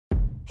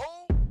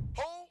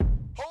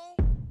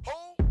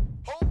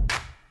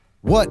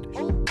What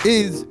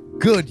is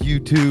good,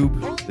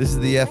 YouTube? This is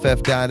the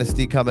FF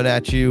Dynasty coming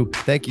at you.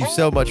 Thank you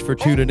so much for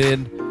tuning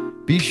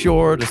in. Be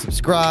sure to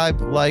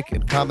subscribe, like,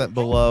 and comment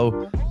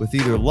below with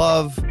either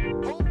love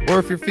or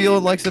if you're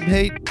feeling like some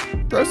hate,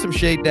 throw some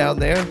shade down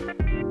there.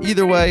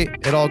 Either way,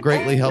 it all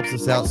greatly helps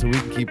us out so we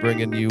can keep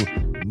bringing you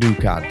new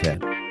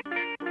content.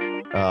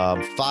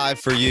 5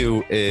 for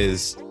you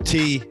is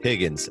T.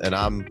 Higgins, and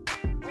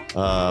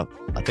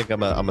I think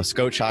I'm a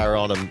scotch higher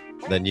on him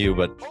than you,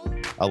 but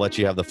I'll let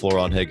you have the floor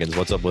on Higgins.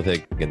 What's up with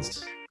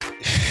Higgins?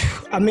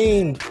 I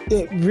mean,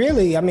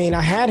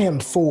 I had him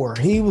 4.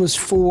 He was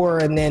 4,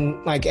 and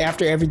then like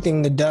after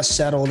everything, the dust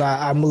settled,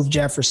 I moved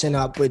Jefferson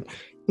up. But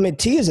I mean,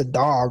 T is a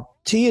dog.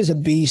 T is a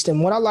beast,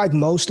 and what I like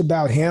most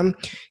about him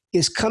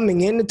is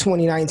coming into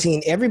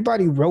 2019,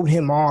 everybody wrote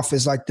him off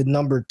as like the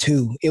number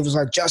 2. It was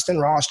like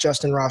Justin Ross.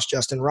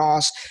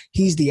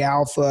 He's the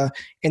alpha.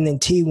 And then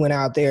T went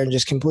out there and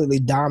just completely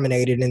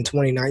dominated in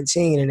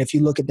 2019. And if you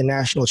look at the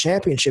national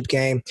championship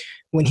game,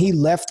 when he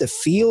left the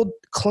field,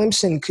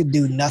 Clemson could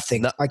do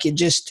nothing. Like it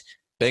just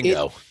 –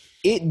 bingo.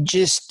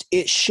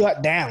 It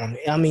shut down.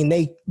 I mean,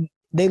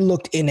 they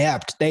looked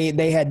inept.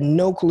 They had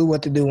no clue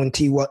what to do when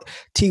T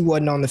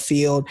wasn't on the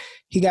field.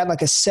 He got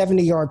like a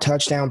 70-yard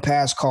touchdown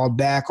pass called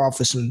back off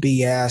of some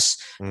BS.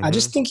 I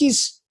just think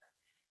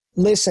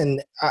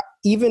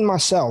even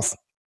myself,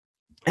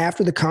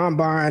 after the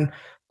combine,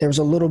 there was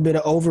a little bit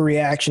of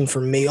overreaction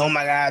from me. Oh,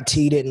 my God,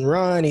 T didn't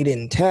run. He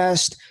didn't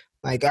test.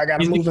 Like, I got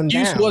to move him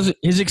down.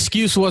 His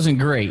excuse wasn't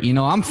great. You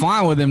know, I'm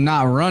fine with him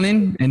not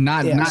running and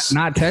not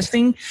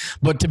testing.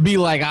 But to be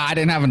like, I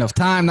didn't have enough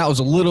time, that was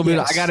a little bit,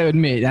 I got to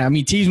admit. I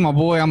mean, T's my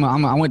boy.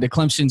 I went to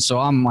Clemson, so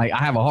I'm like, I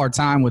have a hard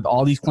time with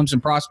all these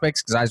Clemson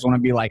prospects because I just want to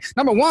be like,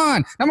 number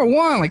one,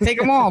 like take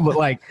them all. But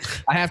like,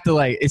 I have to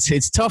like,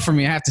 it's tough for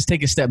me. I have to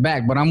take a step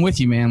back. But I'm with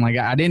you, man. Like,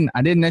 I didn't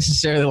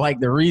necessarily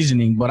like the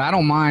reasoning, but I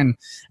don't mind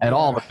at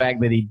all the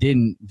fact that he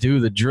didn't do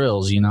the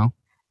drills, you know?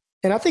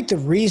 And I think the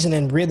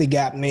reasoning really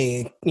got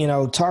me, you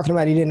know, talking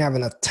about he didn't have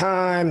enough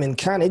time and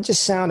kind of, it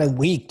just sounded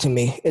weak to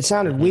me. It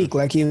sounded weak,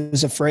 like he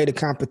was afraid of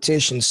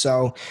competition.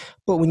 So,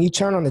 but when you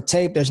turn on the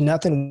tape, there's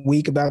nothing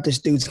weak about this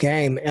dude's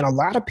game. And a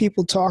lot of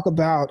people talk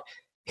about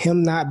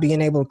him not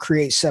being able to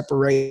create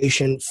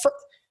separation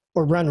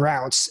or run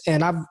routes.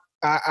 And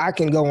I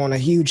can go on a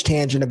huge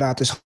tangent about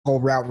this whole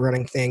route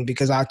running thing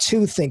because I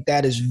too think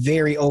that is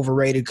very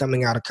overrated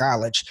coming out of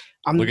college.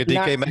 Look at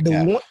DK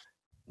Metcalf.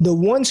 The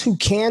ones who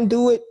can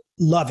do it,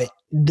 love it.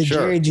 The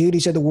Jerry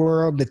Judys of the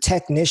world, the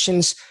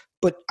technicians.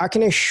 But I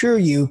can assure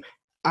you,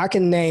 I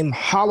can name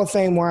Hall of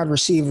Fame wide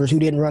receivers who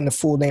didn't run the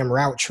full damn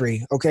route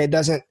tree. Okay, it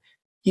doesn't.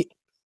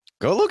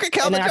 Go look at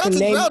Calvin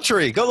Johnson's route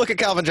tree. Go look at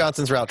Calvin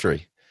Johnson's route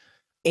tree.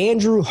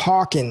 Andrew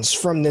Hawkins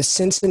from the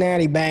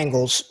Cincinnati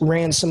Bengals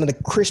ran some of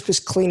the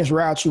crispest, cleanest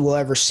routes you will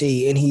ever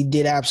see, and he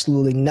did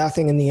absolutely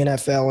nothing in the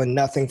NFL and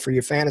nothing for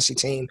your fantasy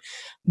team.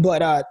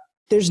 But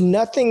there's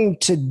nothing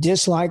to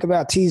dislike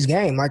about T's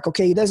game. Like,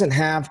 okay,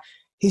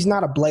 he's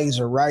not a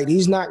blazer, right?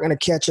 He's not going to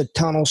catch a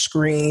tunnel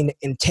screen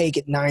and take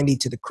it 90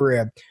 to the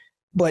crib.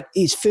 But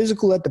he's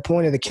physical at the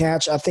point of the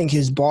catch. I think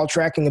his ball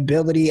tracking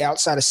ability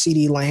outside of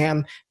CeeDee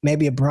Lamb,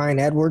 maybe a Bryan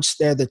Edwards,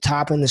 they're the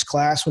top in this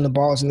class. When the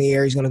ball's in the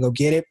air, he's going to go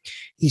get it.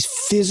 He's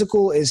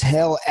physical as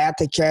hell at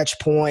the catch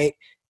point,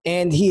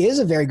 and he is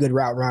a very good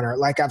route runner.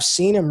 Like, I've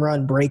seen him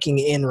run breaking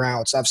in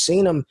routes. I've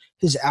seen him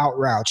his out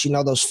routes, you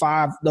know, those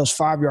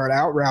 5-yard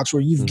out routes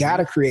where you've got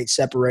to create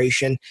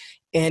separation.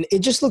 And it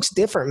just looks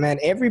different, man.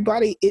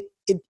 Everybody,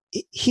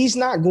 he's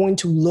not going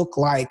to look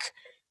like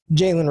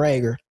Jalen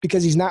Reagor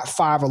because he's not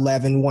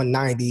 5'11",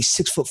 190,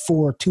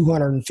 6'4",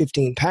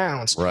 215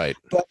 pounds. Right.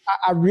 But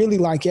I really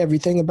like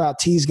everything about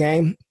T's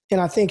game,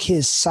 and I think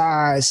his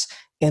size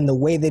and the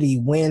way that he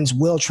wins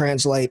will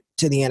translate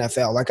to the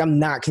NFL. Like, I'm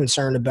not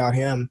concerned about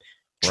him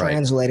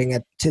translating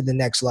it to the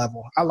next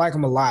level. I like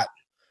him a lot.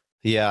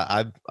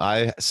 Yeah,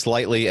 I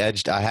slightly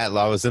edged.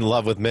 I was in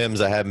love with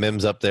Mims. I had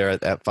Mims up there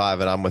at 5,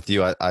 and I'm with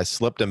you. I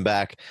slipped him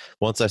back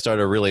once I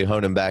started really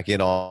honing back in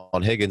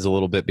on Higgins a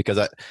little bit because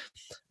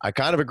I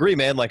kind of agree,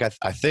 man. Like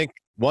I think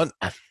when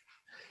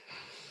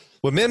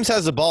Mims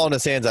has the ball in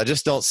his hands, I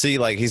just don't see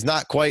like he's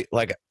not quite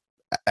like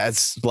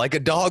as like a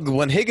dog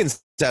when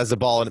Higgins has the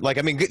ball. And like,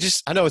 I mean,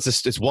 I know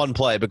it's one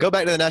play, but go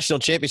back to the national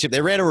championship.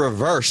 They ran a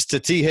reverse to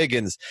T.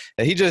 Higgins,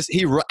 and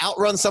he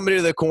outruns somebody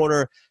to the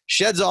corner,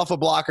 sheds off a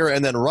blocker,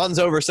 and then runs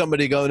over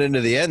somebody going into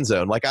the end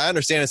zone. Like, I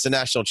understand it's a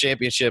national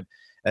championship,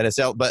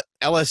 but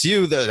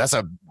LSU, that's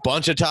a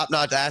bunch of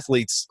top-notch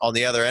athletes on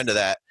the other end of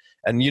that.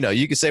 And, you know,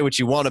 you can say what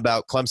you want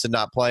about Clemson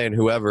not playing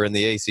whoever in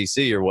the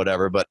ACC or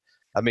whatever, but,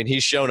 I mean,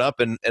 he's shown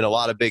up in a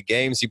lot of big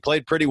games. He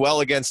played pretty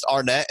well against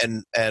Arnett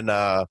and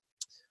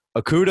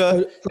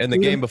Okuda in the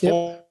game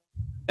before,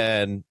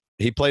 and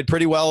he played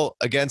pretty well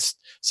against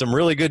some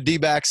really good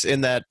D-backs in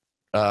that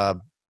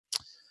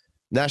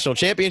national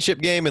championship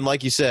game. And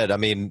like you said, I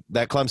mean,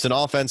 that Clemson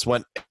offense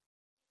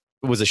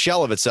was a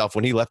shell of itself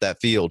when he left that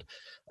field.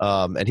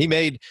 And he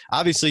made –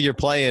 obviously you're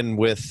playing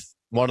with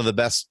one of the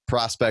best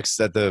prospects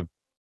that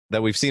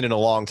we've seen in a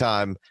long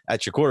time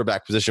at your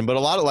quarterback position. But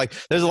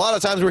there's a lot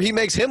of times where he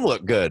makes him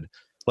look good.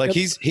 Like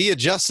he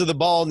adjusts to the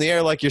ball in the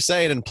air, like you're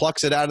saying, and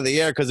plucks it out of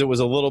the air because it was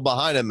a little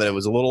behind him and it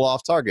was a little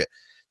off target.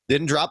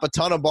 Didn't drop a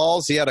ton of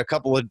balls. He had a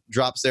couple of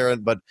drops there,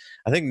 but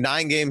I think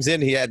 9 games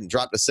in, he hadn't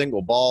dropped a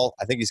single ball.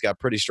 I think he's got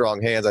pretty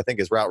strong hands. I think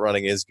his route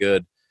running is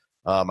good.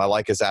 I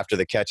like his after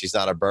the catch. He's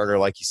not a burner,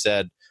 like you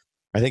said.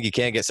 I think he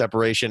can get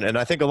separation. And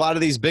I think a lot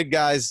of these big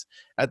guys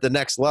at the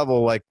next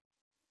level, like,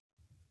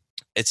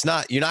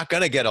 you're not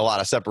going to get a lot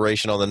of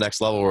separation on the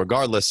next level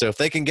regardless. So if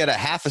they can get a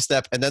half a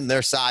step and then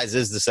their size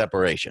is the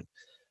separation.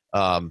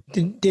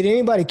 Did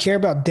anybody care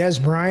about Des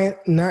Bryant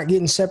not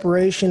getting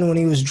separation when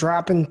he was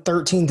dropping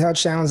 13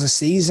 touchdowns a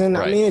season?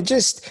 Right. I mean,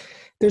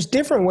 there's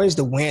different ways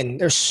to win.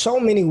 There's so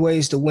many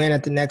ways to win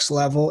at the next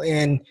level.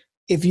 And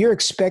if you're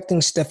expecting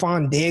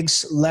Stephon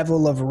Diggs'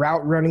 level of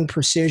route running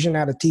precision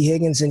out of T.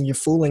 Higgins, then you're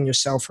fooling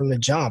yourself from the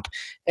jump.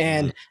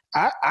 And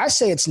I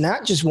say it's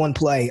not just one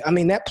play. I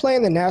mean, that play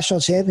in the national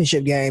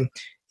championship game,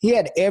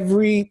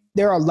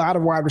 there are a lot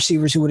of wide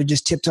receivers who would have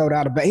just tiptoed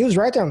out of bed. He was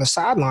right there on the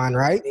sideline,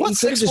 right? What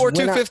 6'4",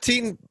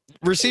 215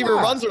 receiver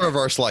runs a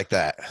reverse like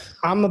that?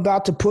 I'm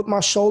about to put my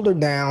shoulder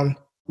down,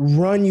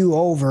 run you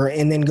over,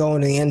 and then go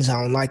into the end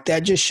zone. Like,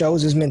 that just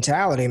shows his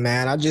mentality,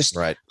 man.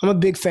 I'm a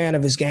big fan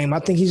of his game. I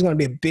think he's going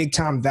to be a big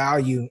time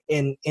value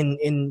in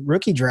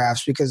rookie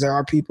drafts because there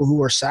are people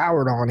who are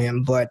soured on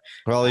him. But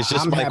he's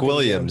just Mike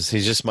Williams.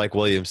 He's just Mike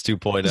Williams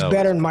 2.0. He's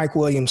better than Mike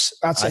Williams.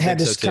 I had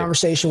this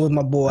conversation with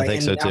my boy,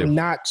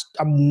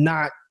 I'm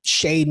not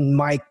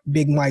shading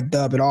Big Mike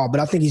Dub at all, but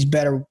I think he's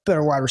better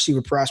wide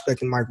receiver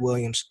prospect than Mike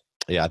Williams.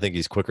 Yeah, I think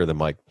he's quicker than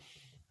Mike.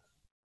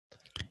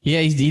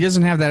 Yeah, he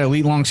doesn't have that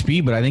elite long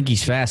speed, but I think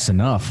he's fast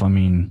enough. I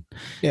mean,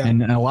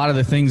 and a lot of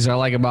the things I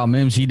like about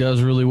Mims, he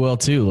does really well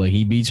too. Like,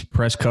 he beats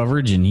press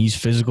coverage and he's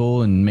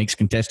physical and makes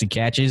contested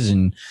catches.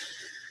 And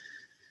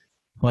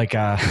like,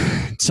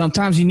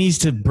 sometimes he needs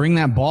to bring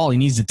that ball. He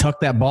needs to tuck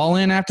that ball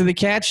in after the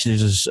catch.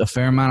 There's a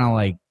fair amount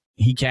of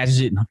he catches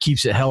it and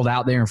keeps it held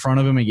out there in front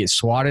of him and gets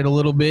swatted a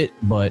little bit.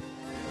 But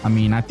I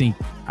mean, I think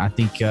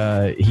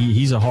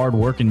he's a hard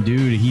working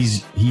dude.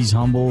 He's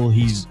humble.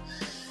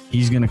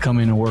 He's going to come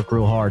in and work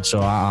real hard.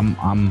 So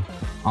I'm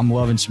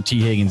loving some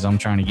T. Higgins. I'm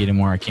trying to get him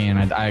where I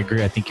can. I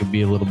agree. I think it'll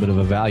be a little bit of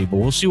a value, but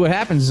we'll see what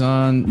happens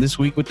on this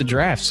week with the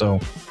draft.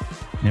 So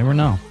never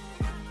know.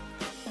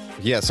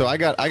 Yeah. So I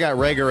got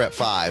Rager at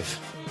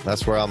 5.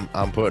 That's where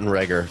I'm putting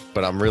Rager,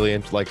 but I'm really,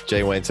 like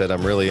Jay Wayne said,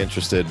 I'm really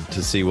interested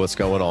to see what's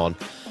going on.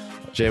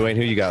 Jay Wayne,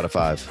 who you got at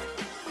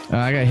 5?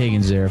 I got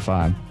Higgins there at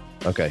 5.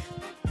 Okay.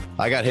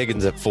 I got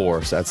Higgins at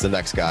 4. So that's the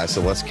next guy.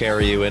 So let's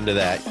carry you into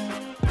that.